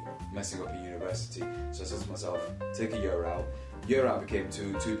to be messing up at university. So I said to myself, take a year out. Year out became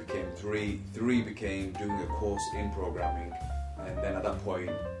 2, 2 became 3, 3 became doing a course in programming, and then at that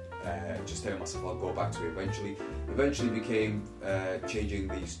point, just telling myself I'll go back to it eventually became changing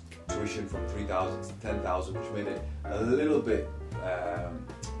the tuition from 3,000 to 10,000, which made it a little bit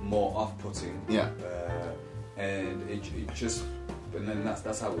more off-putting. And it just, and then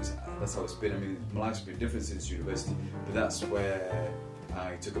that's how it's been. I mean, my life's been different since university, but that's where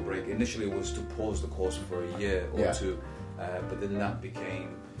I took a break. Initially it was to pause the course for a year or 2, but then that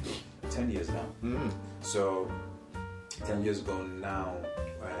became 10 years now. So 10 years ago now,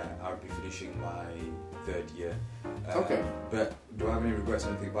 I'll be finishing my third year. But do I have any regrets or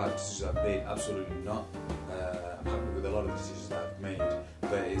anything about the decisions I've made? Absolutely not. I'm happy with a lot of decisions that I've made,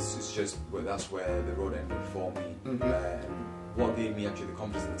 but it's just that's where the road ended for me. And what gave me actually the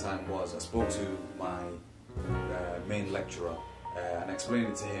confidence at the time was I spoke to my main lecturer and I explained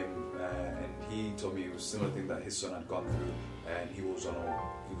it to him, and he told me it was a similar thing that his son had gone through, and he was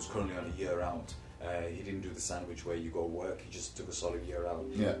currently on a year out. He didn't do the sandwich where you go work. He just took a solid year out.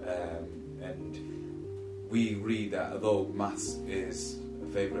 Yeah. And we read that although maths is a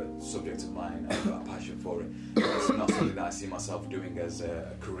favourite subject of mine, I've got a passion for it. It's not something that I see myself doing as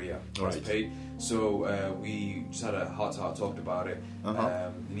a career, as paid. So we just had a heart-to-heart talked about it.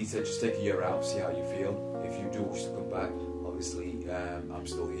 And he said, just take a year out, see how you feel. If you do wish to come back, obviously I'm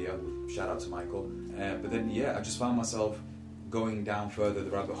still here. Shout out to Michael. But then, I just found myself going down further the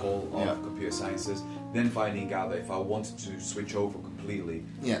rabbit hole of computer sciences, then finding out that if I wanted to switch over completely,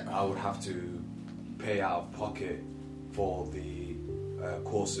 I would have to pay out of pocket for the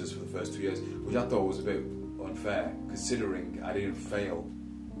courses for the first 2 years, which I thought was a bit unfair, considering I didn't fail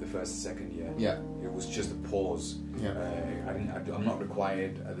the first and second year. It was just a pause. I'm not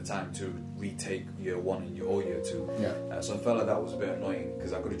required at the time to retake year one and year two. So I felt like that was a bit annoying,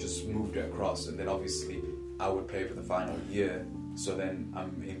 because I could have just moved it across, and then obviously I would pay for the final year. So then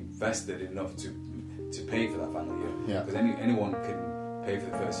I'm invested enough to pay for that final year. Because anyone can pay for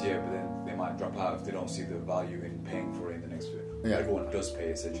the first year, but then they might drop out if they don't see the value in paying for it in the next year. Everyone does pay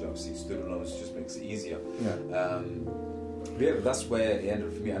essentially. Obviously, student loans just makes it easier. But that's where it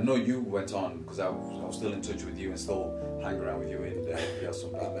ended for me. I know you went on, because I was still in touch with you and still hang around with you in some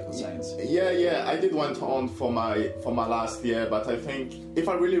biomedical science. I did went on for my last year, but I think, if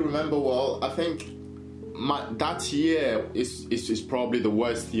I really remember well, I think that year is probably the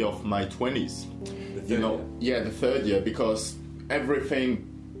worst year of my 20s. The third year, because everything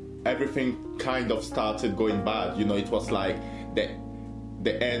kind of started going bad. It was like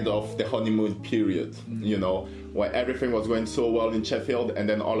the end of the honeymoon period, where everything was going so well in Sheffield, and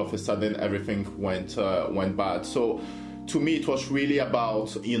then all of a sudden everything went bad. So to me, it was really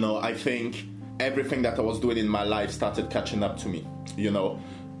about, I think everything that I was doing in my life started catching up to me.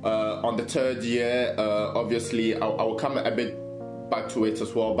 On the third year, obviously, I will come a bit back to it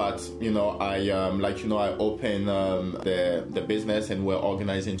as well, but I opened the business, and we're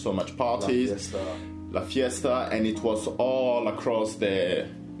organizing so much parties. La Fiesta, and it was all across the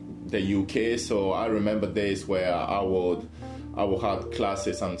UK. So I remember days where I would have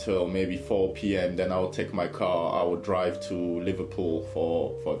classes until maybe 4 p.m. Then I would take my car, I would drive to Liverpool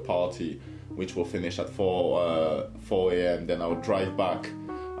for a party, which will finish at 4 a.m. Then I would drive back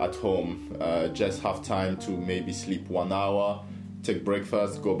at home, just have time to maybe sleep 1 hour, take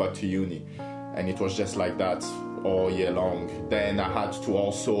breakfast, go back to uni. And it was just like that all year long. Then I had to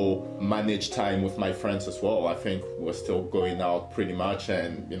also manage time with my friends as well. I think we're still going out pretty much,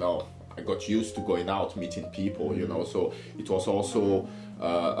 and I got used to going out, meeting people, so it was also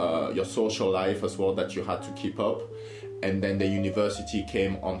your social life as well that you had to keep up. And then the university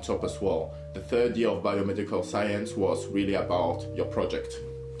came on top as well. The third year of biomedical science was really about your project,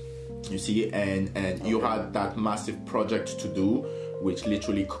 you see, and you had that massive project to do, which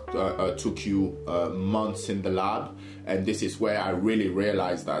literally took you months in the lab. And this is where I really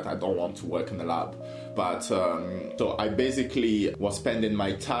realized that I don't want to work in the lab. But so I basically was spending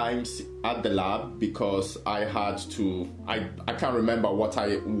my times at the lab, because I had to, I can't remember what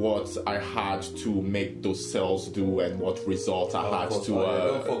I had to make those cells do and what result I had to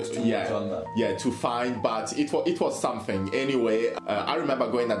to find, but it was something. Anyway, I remember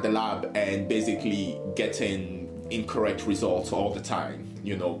going at the lab and basically getting incorrect results all the time.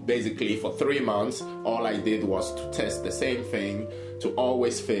 Basically for 3 months, all I did was to test the same thing, to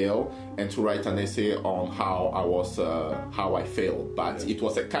always fail, and to write an essay on how I failed. But it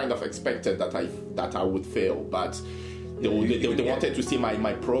was a kind of expected that I would fail, but they wanted to see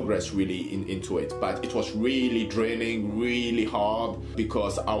my progress really into it. But it was really draining, really hard,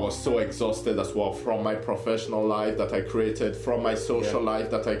 because I was so exhausted as well from my professional life that I created, from my social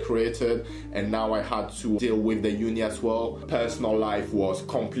life that I created, and now I had to deal with the uni as well. Personal life was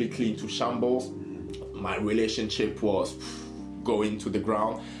completely into shambles. My relationship was going to the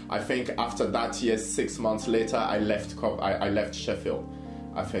ground. I think after that year, 6 months later, I left Sheffield,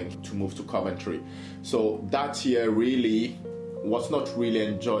 I think, to move to Coventry. So that year really was not really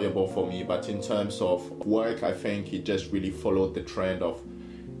enjoyable for me, but in terms of work, I think it just really followed the trend of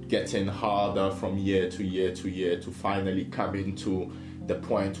getting harder from year to year to year, to finally come into the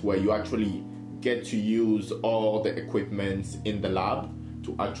point where you actually get to use all the equipment in the lab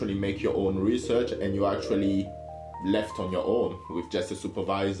to actually make your own research, and you actually left on your own with just a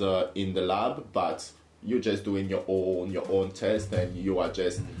supervisor in the lab, but you're just doing your own test, and you are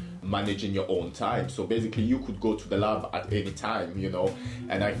just managing your own time. So basically you could go to the lab at any time, you know,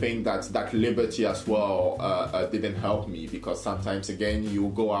 and I think that liberty as well didn't help me, because sometimes again you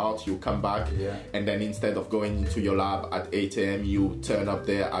go out, you come back, and then instead of going into your lab at 8 a.m. you turn up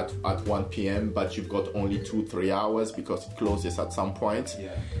there at 1 p.m. but you've got only 2-3 hours because it closes at some point,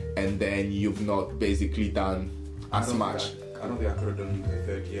 and then you've not basically done as much. I don't think I could have done the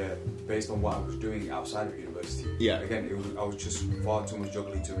third year based on what I was doing outside of university. Again, I was just far too much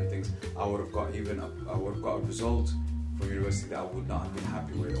juggling too many things. I would have got a result from university that I would not have been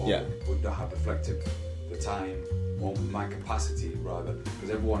happy with, or would not have reflected the time or my capacity rather, because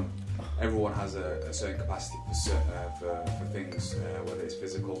everyone has a certain capacity for things, whether it's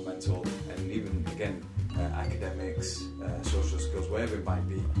physical, mental, and even again academics, social skills, whatever it might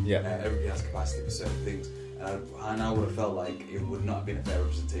be. Everybody has capacity for certain things. And I would have felt like it would not have been a fair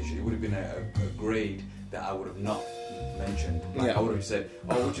representation. It would have been a grade that I would have not mentioned. Like I would have said,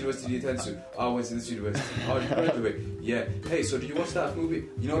 oh, which university do you attend to? Oh, I went to this university. Oh, did you graduate? Yeah. Hey, so did you watch that movie?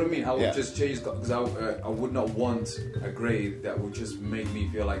 You know what I mean? I would just change, because I would not want a grade that would just make me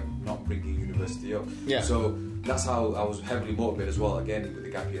feel like not bringing university up. So that's how I was heavily motivated as well, again, with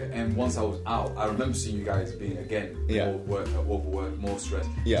the gap year. And once I was out, I remember seeing you guys being, again, overworked, more stressed,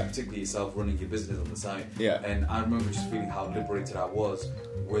 particularly yourself running your business on the side. And I remember just feeling how liberated I was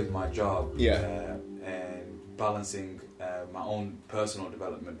with my job, and balancing my own personal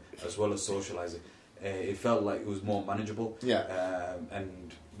development as well as socializing. It felt like it was more manageable,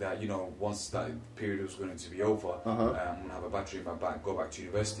 and that, you know, once that period was going to be over, I'm going to have a battery in my back, go back to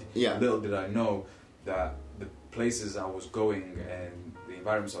university. Little did I know that the places I was going and the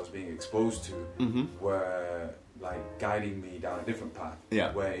environments I was being exposed to were like guiding me down a different path,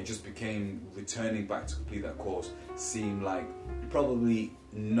 where it just became returning back to complete that course seemed like probably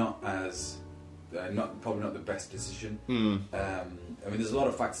not as probably not the best decision. I mean, there's a lot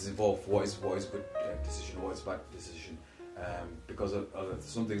of factors involved for what is a good decision, what is a bad decision, because of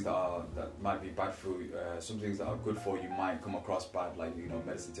some things that might be bad for you, some things that are good for you might come across bad, like, you know,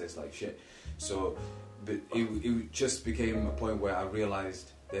 medicine tastes like shit. So, but it just became a point where I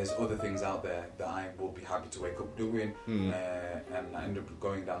realized there's other things out there that I will be happy to wake up doing, and I ended up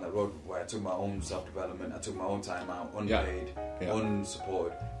going down that road where I took my own self-development, I took my own time out, unpaid,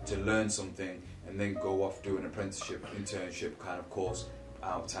 unsupported, to learn something, and then go off, do an apprenticeship, internship kind of course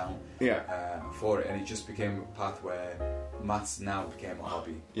out of town for it, and it just became a path where maths now became a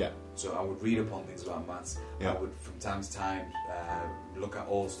hobby. So I would read upon things about maths. I would, from time to time, look at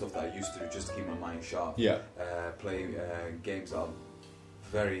all stuff that I used to do just to keep my mind sharp. Play games that are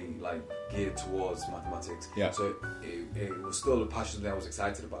very like geared towards mathematics. So it was still a passion that I was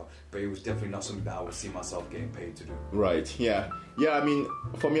excited about, but it was definitely not something that I would see myself getting paid to do. I mean,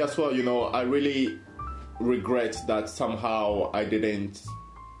 for me as well, you know, I really regret that somehow I didn't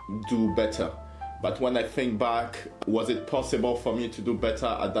do better. But when I think back, was it possible for me to do better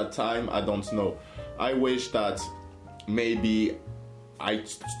at that time? I don't know. I wish that maybe I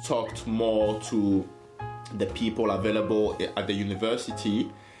talked more to the people available at the university,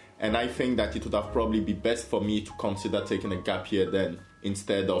 and I think that it would have probably been best for me to consider taking a gap year then,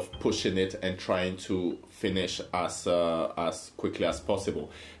 instead of pushing it and trying to finish as quickly as possible.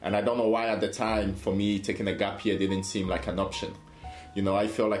 And I don't know why at the time for me taking a gap year didn't seem like an option. You know, I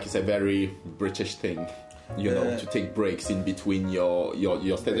feel like it's a very British thing, you know, to take breaks in between your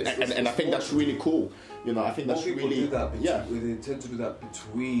studies, and I think that's really cool. You know, I think that's really do that. They tend to do that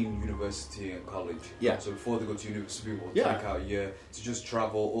between university and college. So before they go to university, people take out a year to just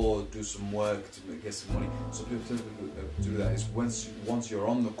travel or do some work to get some money. So people tend to do that. Is once you're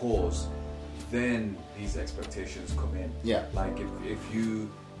on the course, then these expectations come in. Like if you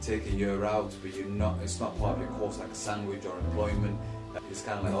take a year out, but it's not part of your course, like a sandwich or employment. It's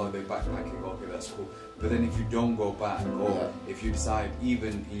kind of like, oh, they're backpacking, okay, that's cool. But then if you don't go back, or if you decide,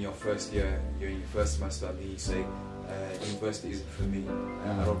 even in your first year, you're in your first semester, and you say, university isn't for me,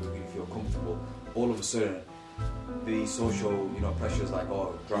 I don't really feel comfortable, all of a sudden, the social, you know, pressures like,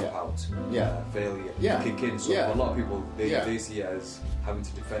 oh, dropout, failure, kick in. So for a lot of people, they see it as having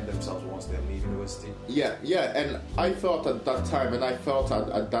to defend themselves once they leave university. And I felt at that time, and I felt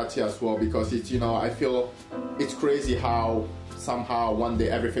at that year as well, because it's, you know, I feel it's crazy how somehow one day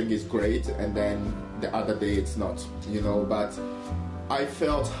everything is great and then the other day it's not, you know. But I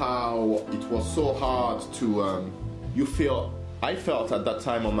felt how it was so hard to I felt at that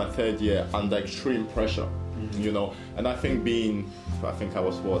time on my third year under extreme pressure, you know. And I think I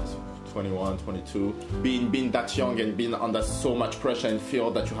was 21, 22, being that young and being under so much pressure and feel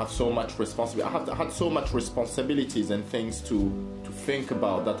that you have so much responsibility. I had so much responsibilities and things to think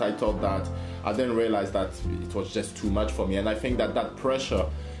about that I thought that I didn't realize that it was just too much for me. And I think that pressure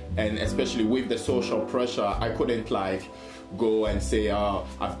and especially with the social pressure, I couldn't like go and say,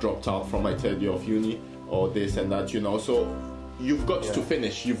 I've dropped out from my third year of uni or this and that, so you've got to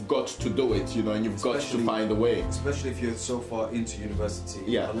finish, you've got to do it, and you've got to find a way. Especially if you're so far into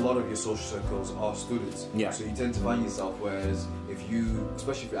university, a lot of your social circles are students. Yeah. So you tend to find yourself, whereas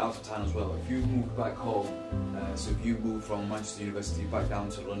especially if you're out of town as well, if you move back home, so if you move from Manchester University back down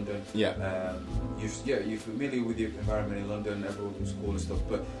to London, you're familiar with the environment in London, everyone's cool and stuff,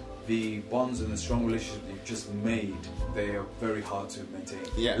 but the bonds and the strong relationships you've just made, they are very hard to maintain.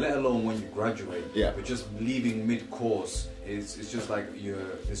 Yeah. Let alone when you graduate. Yeah. But just leaving mid-course it's just like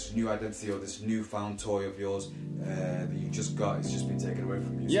this new identity or this newfound toy of yours that you just got. It's just been taken away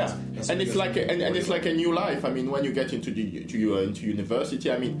from you. Yeah, so and it's like a new life. I mean, when you get into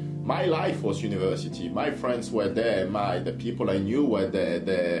university, I mean, my life was university. My friends were there. The people I knew were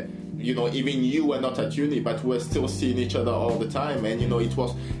there. Even you were not at uni, but we're still seeing each other all the time. And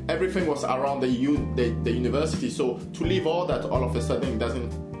everything was around the university. So to leave all that all of a sudden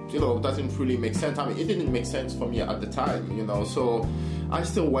doesn't really make sense. I mean, it didn't make sense for me at the time. So I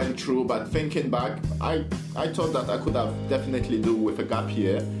still went through. But thinking back, I thought that I could have definitely do with a gap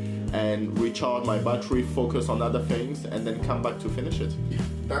year and recharge my battery, focus on other things, and then come back to finish it.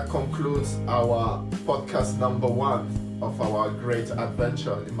 That concludes our podcast number 1 of our great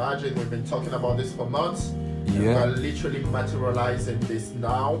adventure. Imagine we've been talking about this for months. We are literally materializing this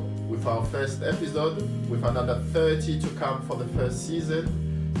now with our first episode, with another 30 to come for the first season.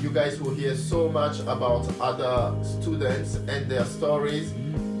 You guys will hear so much about other students and their stories.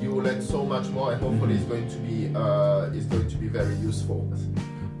 You will learn so much more, and hopefully it's going to be very useful.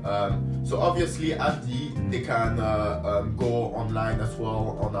 So obviously, Abdi, they can go online as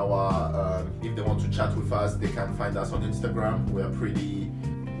well on our. If they want to chat with us, they can find us on Instagram. We are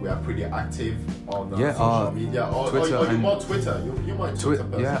pretty active on social media. Or you're more Twitter. You're more Twitter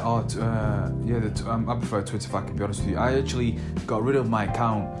person. I prefer Twitter, if I can be honest with you. I actually got rid of my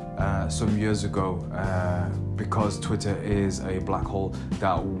account some years ago because Twitter is a black hole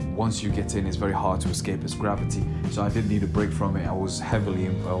that once you get in, it's very hard to escape its gravity. So I did need a break from it. I was heavily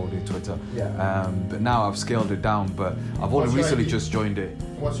involved in Twitter. But now I've scaled it down, but I've only recently just joined it.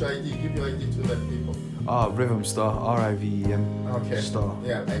 What's your ID? Give your ID to the people. Rhythm Star, RIVEM. Okay. Star.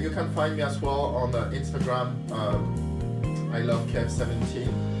 Yeah, and you can find me as well on Instagram. I love Kev17.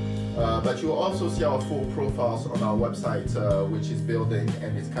 But you will also see our full profiles on our website, which is building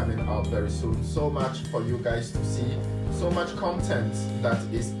and it's coming out very soon. So much for you guys to see, so much content that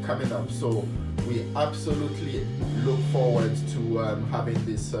is coming up. So we absolutely look forward to having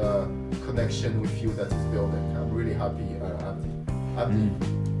this connection with you that is building. I'm really happy, Abdi.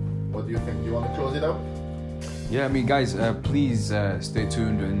 What do you think? Do you want to close it up? Yeah, I mean, guys, please stay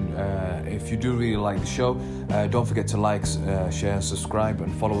tuned, and if you do really like the show, don't forget to like, share, subscribe,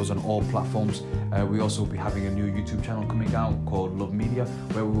 and follow us on all platforms. We also will be having a new YouTube channel coming out called Love Media,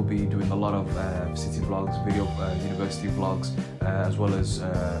 where we will be doing a lot of city vlogs, video university vlogs, as well as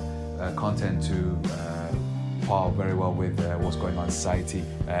content to par very well with what's going on in society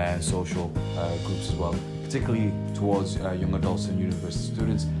and social groups as well, particularly towards young adults and university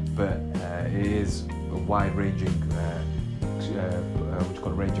students, but it is a wide-ranging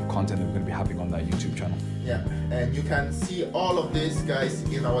range of content that we're going to be having on that YouTube channel. Yeah, and you can see all of this, guys,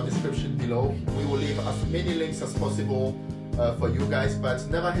 in our description below. We will leave as many links as possible for you guys, but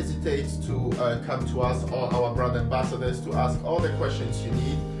never hesitate to come to us or our brand ambassadors to ask all the questions you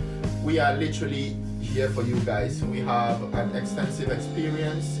need. We are literally here for you guys. We have an extensive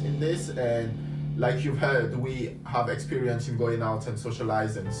experience in this, and like you've heard, we have experience in going out and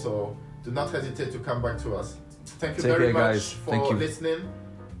socializing, so do not hesitate to come back to us. Thank you very much guys. for listening.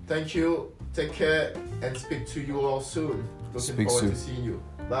 Thank you, take care, and speak to you all soon. Looking forward to seeing you.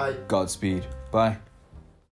 Bye. Godspeed. Bye.